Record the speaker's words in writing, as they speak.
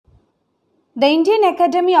The Indian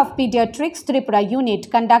Academy of Pediatrics Tripura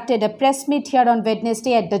Unit conducted a press meet here on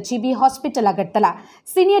Wednesday at the GB Hospital Agt.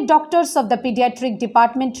 Senior doctors of the pediatric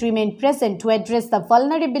department remained present to address the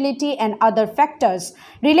vulnerability and other factors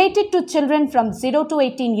related to children from 0 to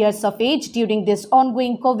 18 years of age during this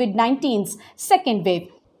ongoing COVID-19's second wave.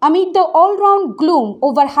 Amid the all-round gloom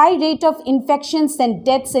over high rate of infections and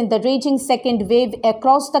deaths in the raging second wave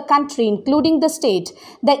across the country, including the state,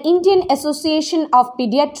 the Indian Association of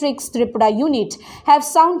Pediatrics Tripura Unit have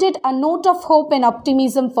sounded a note of hope and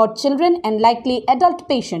optimism for children and likely adult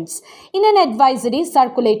patients. In an advisory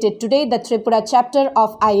circulated today, the Tripura chapter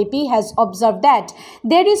of IAP has observed that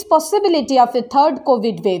there is possibility of a third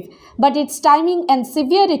COVID wave, but its timing and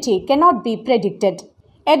severity cannot be predicted.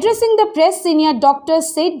 Addressing the press, senior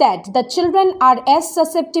doctors said that the children are as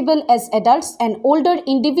susceptible as adults and older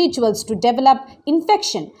individuals to develop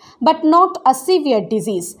infection, but not a severe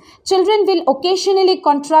disease. Children will occasionally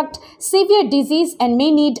contract severe disease and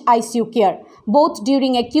may need ICU care, both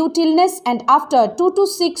during acute illness and after 2 to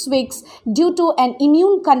 6 weeks due to an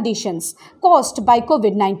immune conditions caused by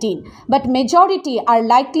COVID-19. But majority are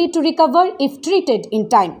likely to recover if treated in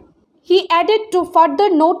time. He added to further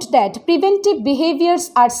note that preventive behaviors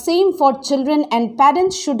are same for children and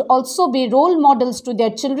parents should also be role models to their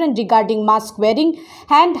children regarding mask wearing,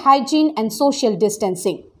 hand hygiene and social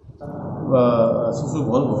distancing. শিশু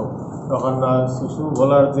বলবো তখন শিশু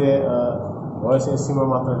বলার যে বয়সের সীমা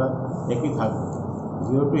মাত্রাটা একই থাকবে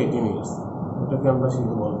 0 to 18 ইয়ার্স এটাকে আমরা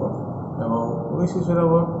শিশু বলবো এবং ওই শিশুরা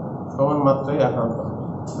সমান মাত্রায় আক্রান্ত হবে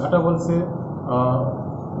এটা বলছে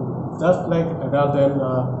just like adult and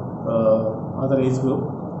other age group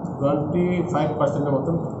 25% এর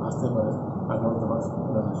মতন আসতে পারে আক্রান্ত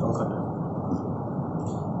সংখ্যাটা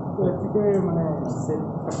এর থেকে মানে সেফ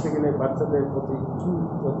থাকতে গেলে বাচ্চাদের প্রতি কি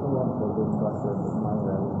যত্নবান করবেন বাচ্চাদের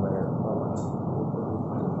মায়েরা বাবা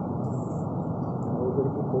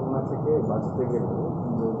ওদেরকে করোনা থেকে বাঁচতে গেলে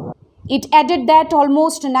It added that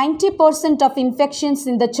almost 90% of infections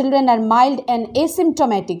in the children are mild and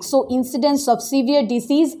asymptomatic, so incidence of severe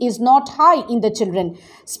disease is not high in the children,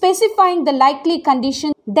 specifying the likely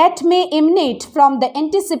condition that may emanate from the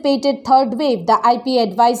anticipated third wave. The IP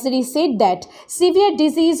advisory said that severe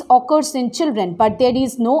disease occurs in children, but there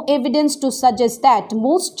is no evidence to suggest that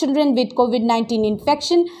most children with COVID-19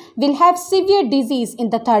 infection will have severe disease in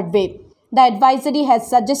the third wave. The advisory has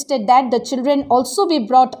suggested that the children also be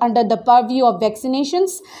brought under the purview of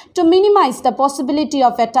vaccinations to minimize the possibility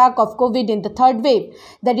of attack of COVID in the third wave.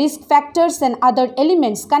 The risk factors and other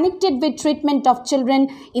elements connected with treatment of children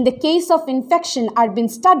in the case of infection are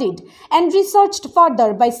being studied and researched further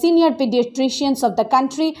by senior pediatricians of the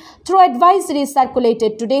country through advisory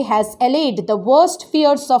circulated today has allayed the worst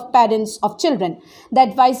fears of parents of children. The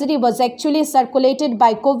advisory was actually circulated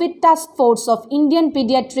by COVID Task Force of Indian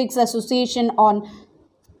Pediatrics Association on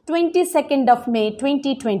 22nd of May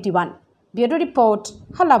 2021. Bureau Report,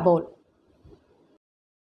 Hallabol.